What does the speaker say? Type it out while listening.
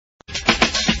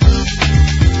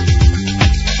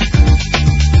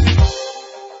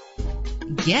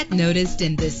Get noticed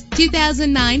in this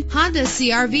 2009 Honda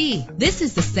CR-V. This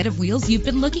is the set of wheels you've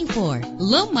been looking for.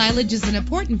 Low mileage is an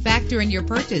important factor in your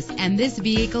purchase, and this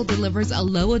vehicle delivers a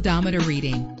low odometer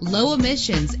reading. Low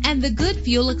emissions and the good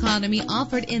fuel economy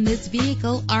offered in this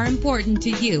vehicle are important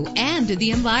to you and to the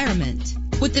environment.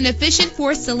 With an efficient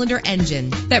 4-cylinder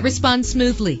engine that responds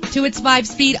smoothly to its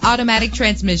 5-speed automatic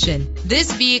transmission,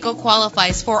 this vehicle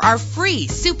qualifies for our free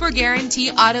Super Guarantee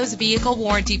Autos Vehicle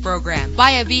Warranty Program.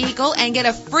 Buy a vehicle and get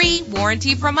a free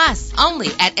warranty from us only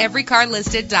at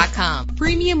everycarlisted.com.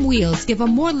 Premium wheels give a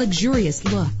more luxurious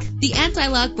look. The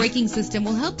anti-lock braking system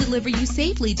will help deliver you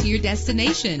safely to your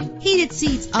destination. Heated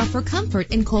seats offer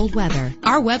comfort in cold weather.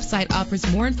 Our website offers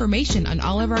more information on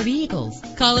all of our vehicles.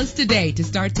 Call us today to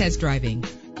start test driving.